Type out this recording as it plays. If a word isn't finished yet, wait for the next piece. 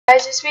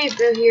Guys, it's me,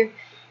 Bill here,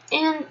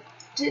 and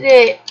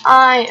today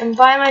I am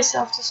by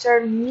myself to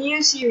start a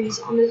new series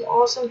on this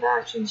awesome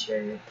faction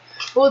server.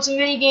 Well, it's a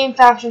mini game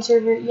faction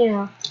server, you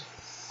know.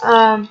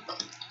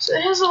 So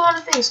it has a lot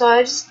of things. So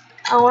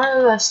one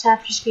of the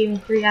staff just gave me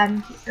 3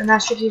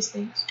 master keys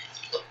things.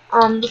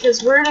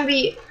 Because we're gonna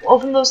be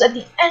opening those at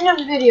the end of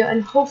the video,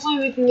 and hopefully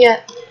we can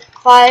get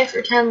 5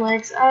 or 10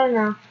 likes. I don't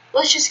know.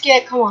 Let's just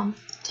get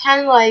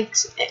 10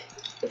 likes.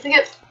 If we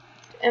get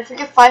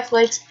 5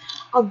 likes,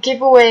 I'll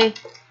give away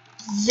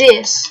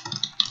this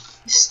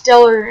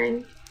stellar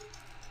ring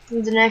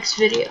in the next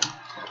video.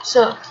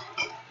 So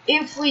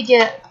if we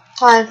get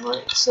 5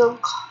 likes, so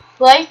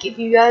like if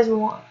you guys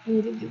want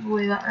me to give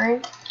away that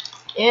ring,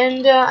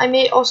 and I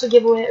may also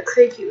give away a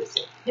crate key with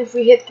it. If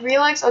we hit 3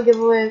 likes, I'll give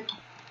away.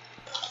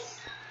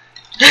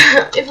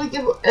 if we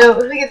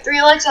get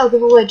 3 likes, I'll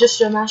give away just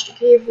a master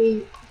key. If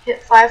we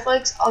hit 5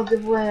 likes, I'll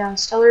give away a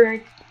stellar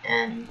ring,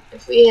 and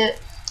if we hit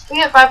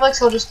 5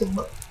 likes, I'll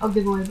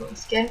give away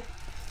both. Okay.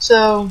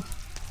 So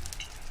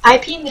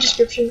IP in the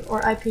description,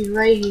 or IP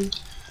right here.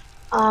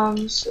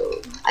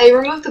 So I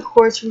removed the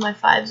cords from my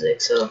 5-zig,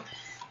 so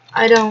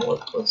I don't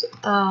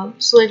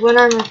so like when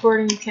I'm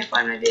recording, you can't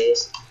find my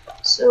base.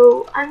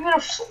 So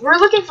we're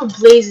looking for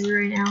blazes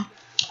right now.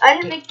 I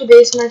didn't make the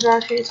base in my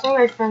faction. It's one of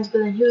my friends, but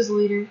then he was the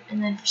leader,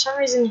 and then for some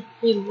reason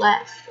he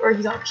left, or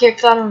he got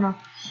kicked. I don't know.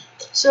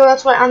 So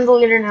that's why I'm the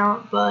leader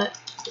now. But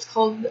it's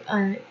called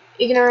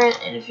ignorant.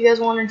 And if you guys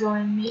want to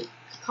join me,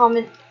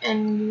 comment,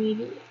 and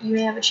maybe you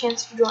may have a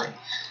chance to join.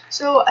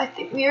 So I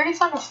think we already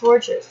found a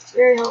fortress. It's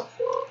very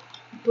helpful,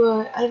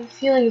 but I have a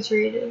feeling it's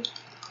raided.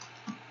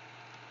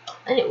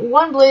 And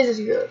 1 blaze is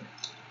good.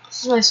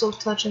 This is my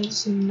silk touch, and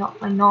this is not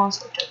my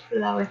non-silk touch. Put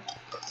it that way.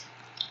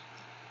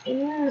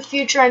 In the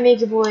future, I may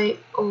give away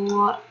a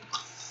lot,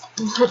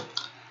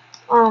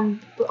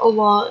 a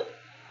lot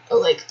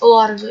of like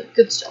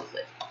good stuff.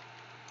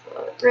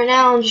 Right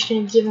now, I'm just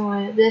gonna give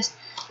away this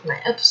in my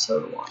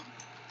episode 1.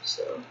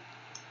 So.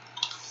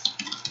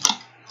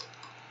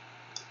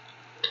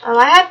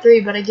 I had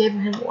 3, but I gave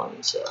him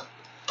 1, so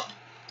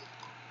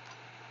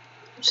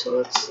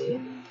let's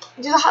see.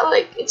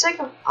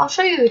 I'll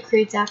show you the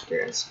crates after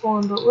it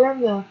spawn, but we're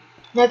in the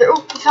nether.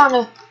 Oh, we found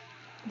a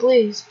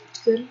blaze.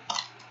 It's good.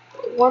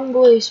 1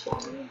 blaze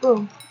spawn.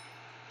 Boom.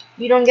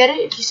 You don't get it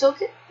if you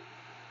silk it?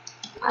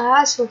 I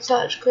have silk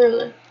touch,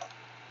 clearly.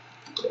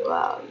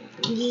 Wow.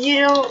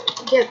 You don't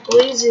get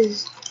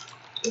blazes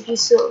if you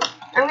silk.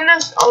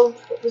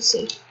 Let's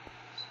see.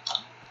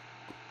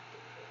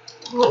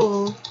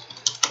 Uh-oh.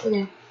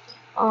 Okay.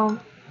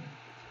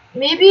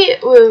 Maybe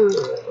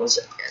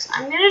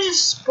I'm gonna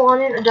just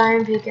spawn in a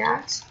diamond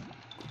pickaxe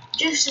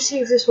just to see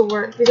if this will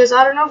work, because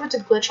I don't know if it's a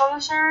glitch on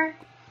the server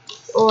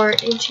or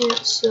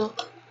enchant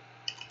silk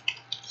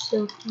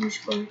use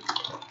for.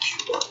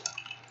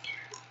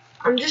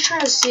 I'm just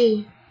trying to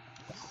see.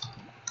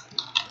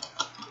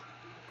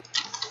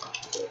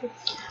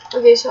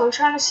 Okay, so I'm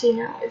trying to see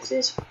now if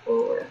this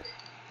will work.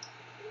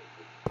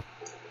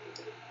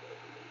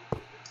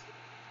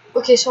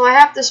 Okay, so I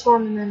have to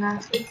spawn them in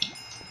after.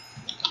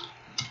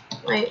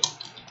 Wait.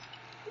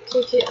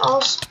 Okay,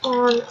 I'll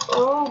spawn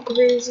all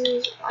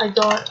blazes I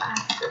got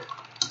after.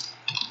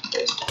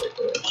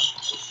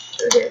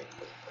 Okay,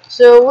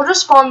 so we'll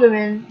just spawn them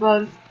in,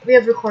 but we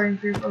have recording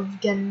proof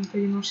of getting them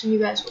pretty much, and you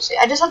guys will see.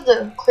 I just have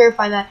to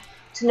clarify that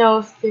to know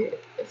if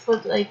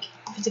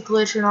it's a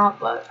glitch or not,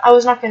 but I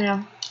was not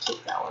gonna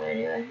keep that one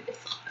anyway.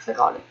 If I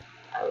got it,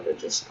 I would have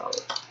just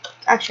probably.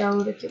 Actually, I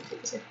would have kept it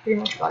because I pretty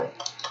much got it.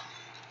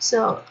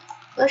 So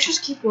let's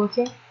just keep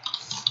looking.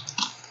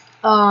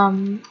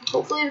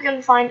 Hopefully we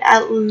can find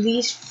at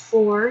least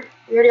 4.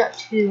 We already got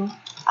 2.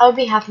 I would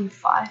be happy with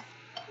 5.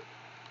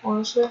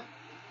 Honestly.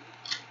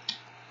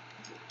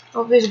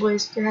 Oh, there's a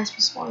blaze. There has to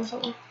be spawn or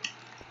something.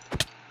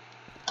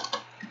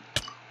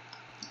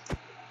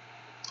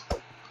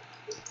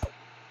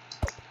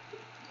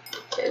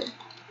 Okay.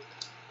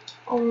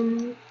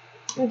 I'm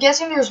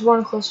guessing there's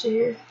 1 close to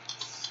here.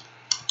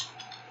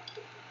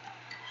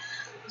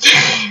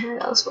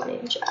 That was funny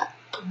in chat.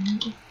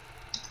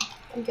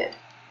 Okay.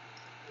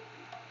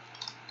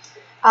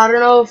 I don't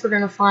know if we're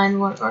gonna find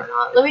one or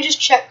not. Let me just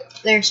check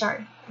there.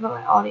 Sorry about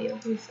my audio.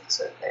 Let me fix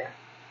it there.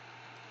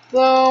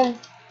 Boom.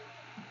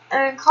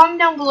 And comment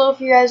down below if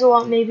you guys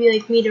want maybe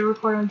like me to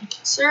record on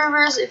different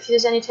servers. If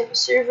there's any type of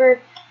server.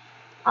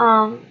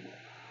 I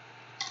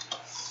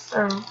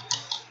don't know.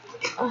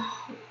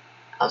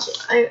 I'll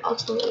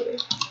tell you later.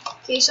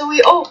 Okay, so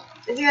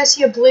if you guys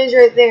see a blaze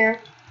right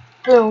there,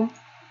 boom.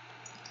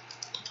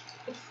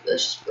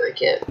 Let's just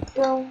break it.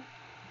 Boom.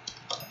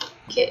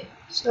 Okay,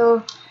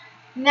 so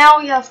now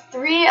we have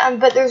 3,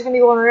 but there's gonna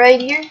be 1 right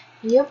here.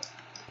 Yep,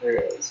 there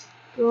it is.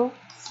 Boom.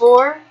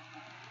 4.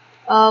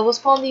 We'll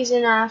spawn these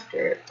in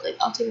after. Like,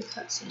 I'll take a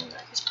cutscene and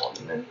I can spawn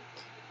them in,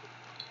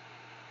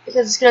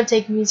 because it's gonna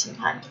take me some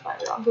time to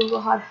find it on Google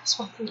how to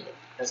spawn them in,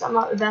 because I'm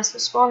not the best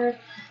with spawner.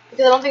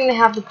 Because I don't think they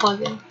have the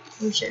plugin.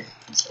 Let me check.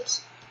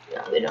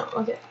 No, they don't.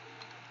 Okay.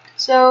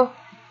 So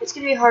it's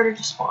gonna be harder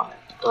to spawn it.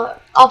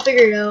 But I'll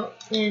figure it out,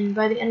 and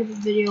by the end of the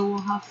video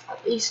we'll have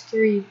at least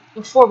 3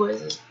 or 4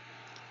 blazes.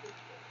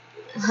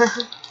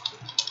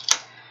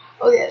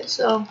 Okay,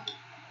 so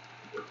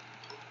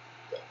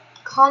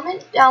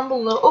comment down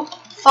below. Oh,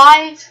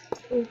 5.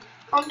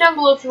 Comment down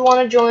below if you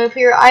want to join. Put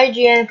your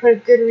IGN and put a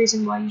good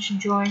reason why you should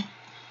join.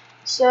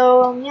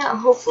 So yeah,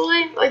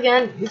 hopefully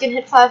again we can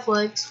hit 5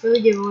 likes for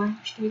the giveaway.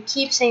 We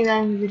keep saying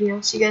that in the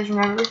video so you guys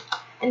remember.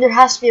 And there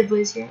has to be a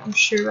blaze here. I'm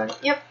sure about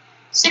it. Yep,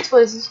 6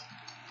 blazes.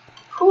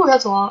 Whew,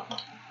 that's a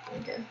lot.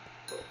 Okay.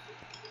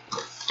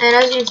 And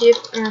as you can see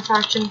in our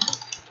faction,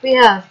 we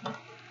have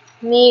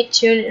me,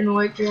 Toon, and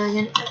White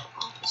Dragon.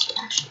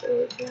 Actually,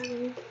 White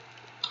Dragon.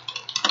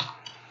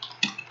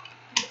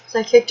 So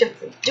I kicked him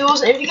for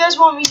duels. And if you guys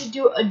want me to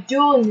do a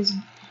duel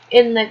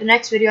in like the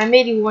next video, I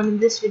may do one in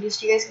this video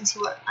so you guys can see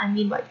what I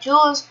mean by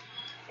duels,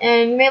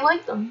 and you may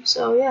like them.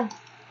 So yeah.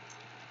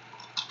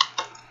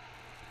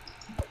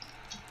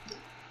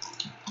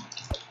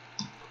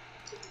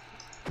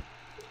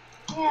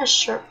 Yeah,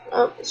 sure.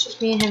 Oh, it's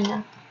just me and him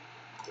now.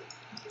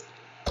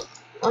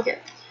 Okay,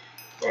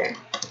 there.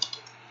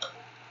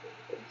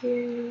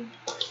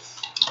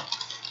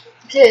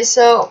 Okay,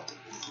 so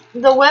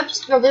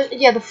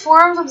the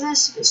forums of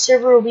this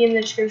server will be in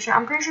the description.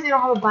 I'm pretty sure they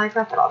don't have a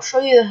Minecraft, but I'll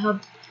show you the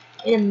hub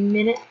in a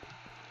minute.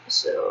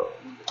 So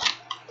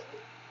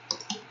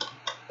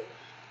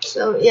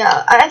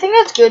yeah, I think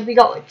that's good. We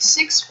got like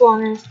 6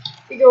 spawners.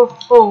 We go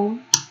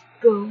home,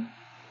 boom.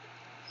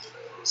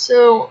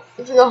 So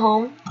if we go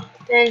home,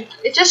 then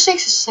it just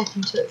takes a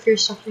second for your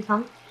stuff to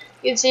come.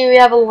 You can see we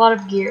have a lot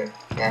of gear.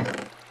 Okay,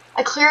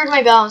 I cleared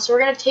my balance, so we're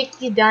gonna take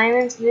the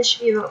diamonds, and this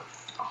should be about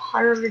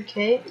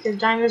 100k because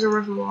diamonds are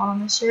worth a lot on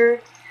this server.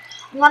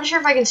 I'm not sure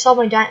if I can sell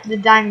my the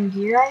diamond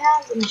gear I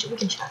have. We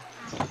can check.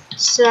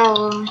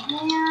 So,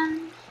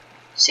 man,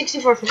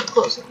 64k,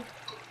 close enough.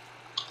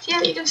 So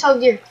yeah, you can sell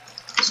gear.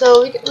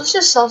 So let's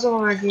just sell some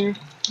of our gear,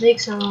 make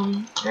some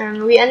money,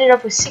 and we ended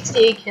up with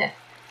 68k.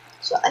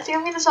 So I think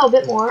I'm gonna sell a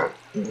bit more.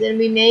 Then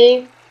we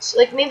may,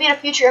 like maybe in a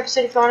future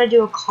episode, if you want to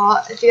do a call,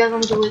 if you guys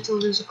want me to wait till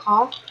there's a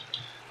call,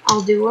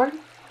 I'll do one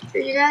for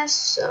you guys.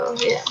 So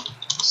yeah,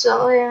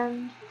 so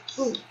and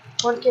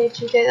 1k,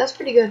 2k, that's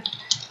pretty good.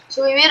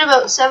 So we made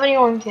about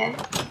 71k.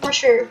 I'm not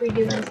sure if we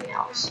do anything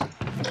else.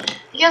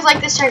 If you guys like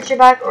this texture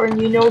pack, or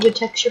you know the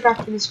texture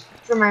pack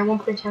for my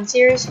 1.10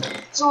 series,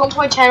 it's a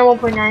 1.10 and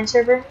 1.9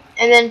 server.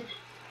 And then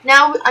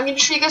now I'm gonna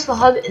show you guys the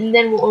hub, and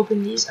then we'll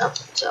open these up.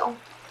 So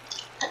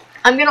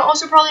I'm gonna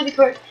also probably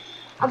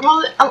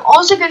I'm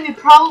also gonna be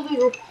probably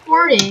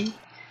recording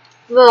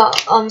the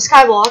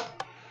skyblock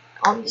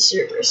on the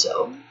server.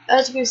 So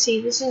as you can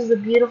see, this is the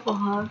beautiful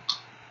hub.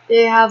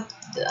 They have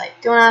like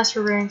don't ask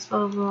for ranks,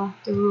 blah blah blah.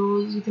 The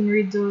rules, you can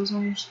read those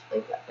when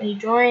you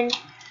join.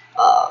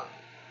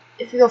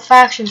 If you go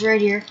factions right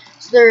here,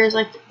 so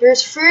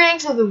there's free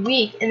ranks of the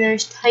week and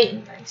there's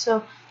Titan ranks.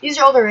 So these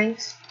are all the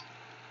ranks.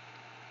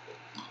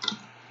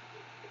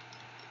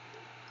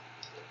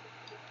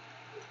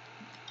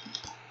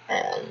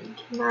 And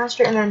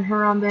master, and then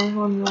Harambe,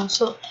 one more.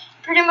 So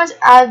pretty much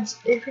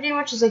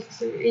is like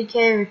 3k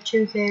or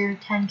 2k or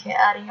 10k,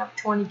 adding up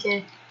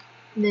 20k,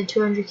 and then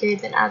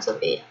 200k, then adds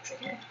up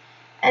 800k.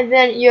 And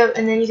then you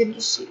can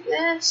just see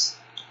this.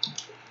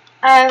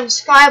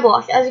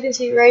 Skyblock, as you can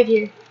see right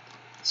here.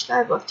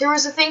 Skyblock. There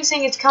was a thing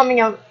saying it's coming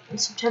out on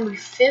September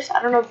 5th.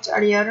 I don't know if it's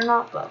already out or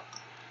not, but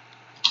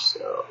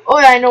so oh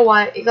yeah, I know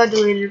why it got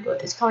deleted,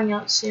 but it's coming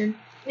out soon.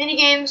 Mini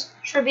games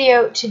should be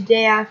out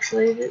today.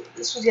 Actually,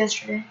 this was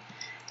yesterday.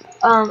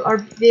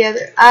 Or yeah,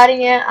 they're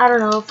adding it. I don't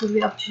know if it'll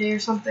be up today or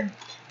something.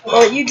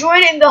 But you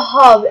join in the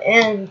hub,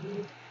 and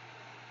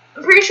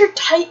I'm pretty sure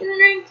Titan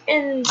rank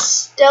and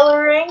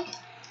Stellar rank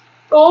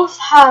both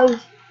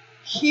have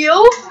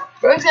heal.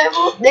 For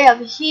example, they have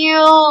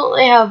heal.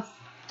 They have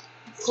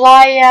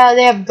fly. Yeah,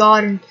 they have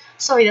God and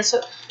stuff like that.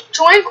 So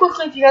join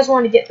quickly if you guys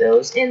want to get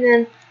those. And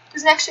then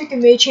this next week it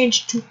may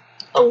change to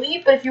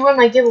Elite, but if you win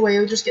my giveaway,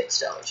 you'll just get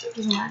Stellar. So it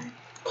doesn't matter.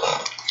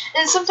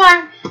 And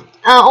sometimes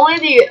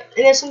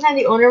sometimes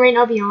the owner might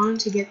not be on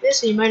to get this,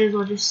 so you might as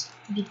well just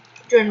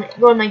go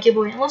in my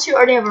giveaway. Unless you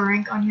already have a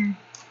rank on here,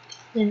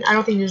 then I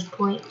don't think there's a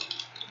point.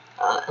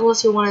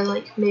 Unless you want to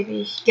like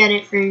maybe get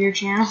it for your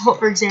channel,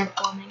 for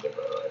example, on my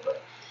giveaway.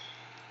 But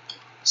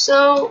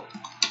so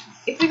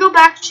if we go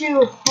back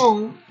to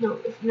home, no,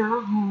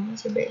 not home,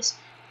 that's our base.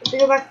 If we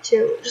go back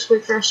to, just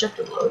wait for our stuff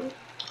to load,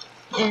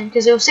 and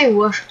because it'll say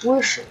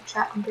whoosh in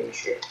chat, I'm pretty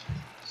sure.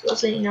 So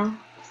let's let you know.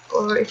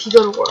 Or if you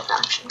go to War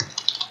Faction,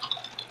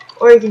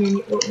 or you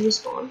can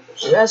respawn,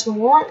 which you guys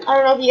want. I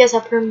don't know if you guys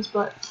have perms,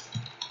 but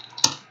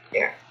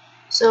there.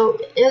 So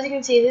as you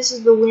can see, this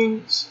is the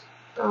wins.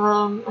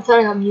 I thought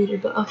I got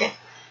muted, but okay.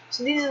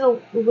 So these are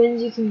the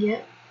wins you can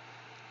get.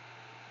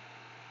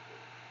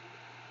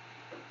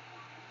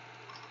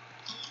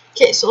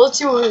 Okay, so let's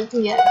see what we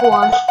can get. Come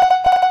on.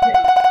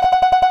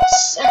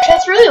 Actually,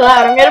 that's really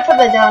loud. I'm gonna put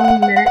that down in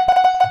a minute.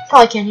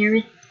 Probably can't hear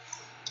me.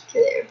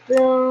 Okay, there.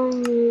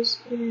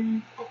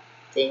 Boom.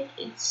 I think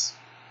it's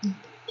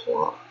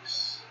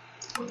blocks.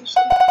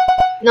 Honestly.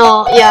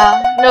 No,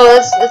 yeah, no,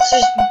 that's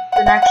just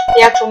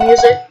the actual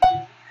music.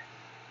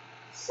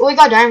 Well, we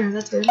got diamonds.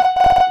 That's good.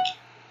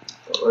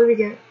 But what do we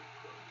get?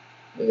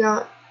 We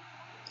got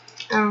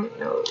I don't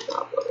know what we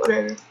got, but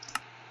whatever. If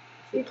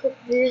we put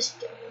this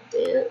down a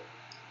bit,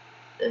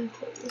 and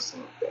put this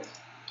out there.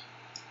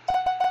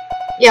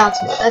 Yeah,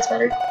 that's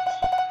better.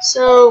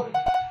 So,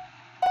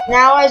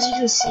 now as you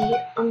can see,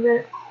 I'm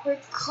going to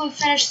quickly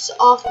finish this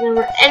off, and then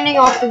we're ending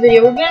off the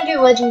video. We're going to do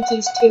legend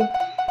keys too.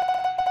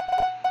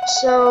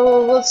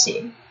 So, let's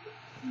see.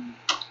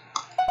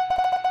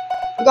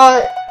 We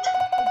got,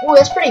 ooh,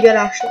 that's pretty good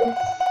actually.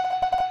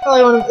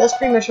 Probably one of, that's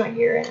pretty much my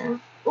gear right now.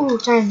 Ooh,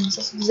 diamonds,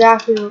 that's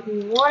exactly what we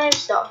wanted.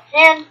 Sell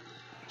hand.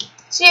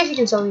 See if you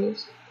can sell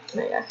these.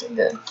 No, yeah, okay,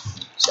 good.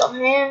 Sell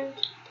hand.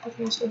 I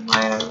think I sold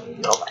mine. I don't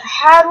even know if I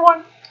had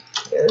one.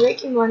 They were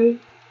making money.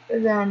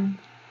 And then,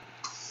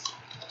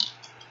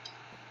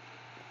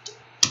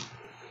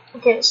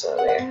 okay, so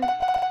there.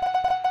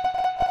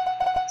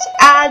 Let's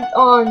add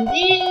on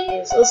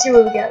these. Let's see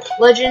what we get.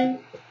 Legend.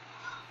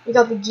 We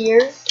got the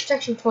gear.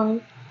 Protection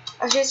 20.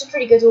 Actually, it's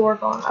pretty good to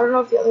work on. I don't know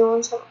if the other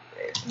ones have.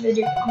 They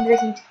do. I'm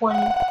making 20.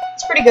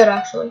 It's pretty good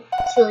actually.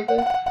 It's really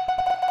good.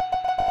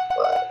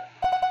 But,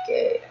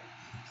 okay.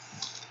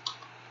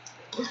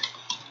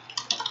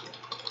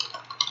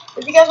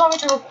 If you guys want me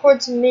to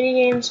record some mini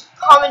games,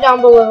 comment down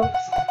below.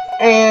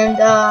 And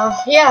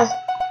yeah,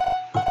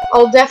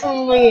 I'll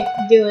definitely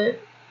do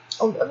it.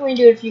 I'll definitely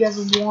do it if you guys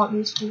want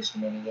me to do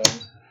some mini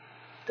games.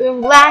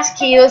 Doing last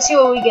key. Let's see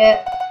what we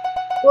get.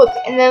 Look,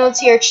 and then let's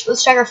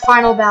check our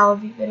final battle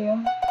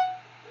video.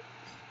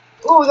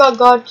 Oh, we got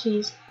God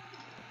keys.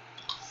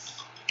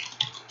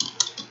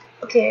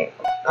 Okay,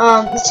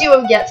 let's see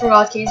what we get from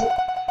God keys.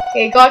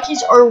 Okay, God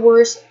keys are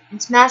worse.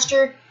 It's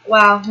master.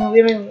 Wow, no,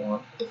 we don't even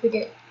want. If we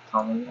get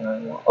common, I don't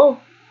even want. Oh,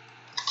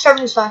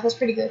 sharpness 5. That's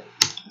pretty good.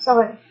 So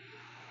like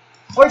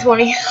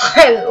 420.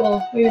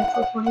 Well, maybe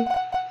 420.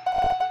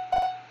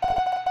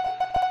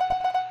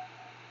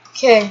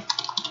 Okay.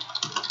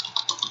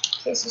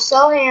 Okay, so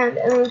sell hand,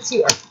 and then let's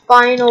see our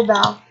final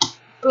bow.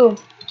 Boom.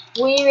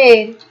 We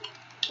made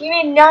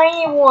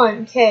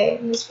 91k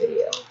in this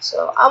video.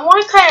 So I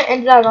want to kind of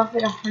end that off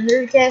at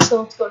 100k.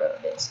 So let's go to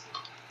this.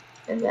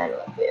 And then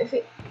if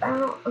we, I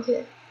don't know.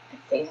 Okay, I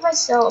think if I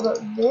sell about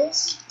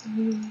this,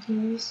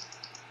 these,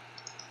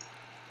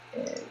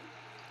 and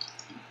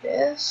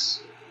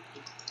this,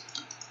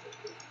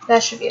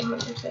 that should be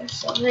 100k.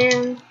 Sell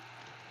hand.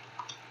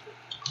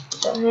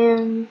 Sell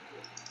hand.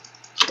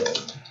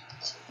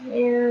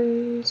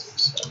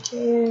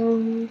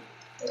 And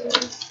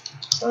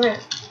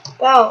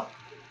wow.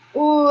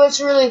 Ooh, it's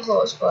really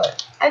close,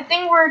 but I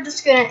think we're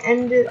just gonna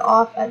end it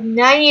off at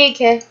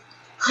 98k.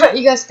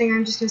 You guys think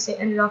I'm just gonna say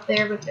end it off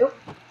there, but nope.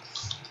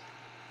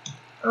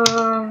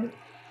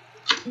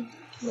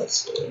 Let's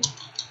see.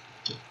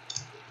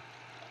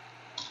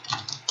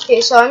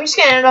 Okay, so I'm just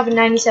gonna end it off at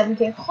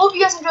 97k. Hope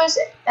you guys enjoyed this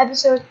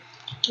episode.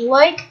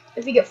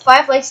 If we get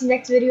 5 likes in the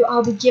next video,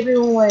 I'll be giving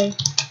away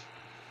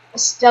a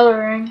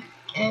stellar ring.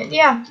 And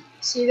yeah,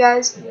 see you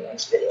guys in the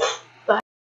next video.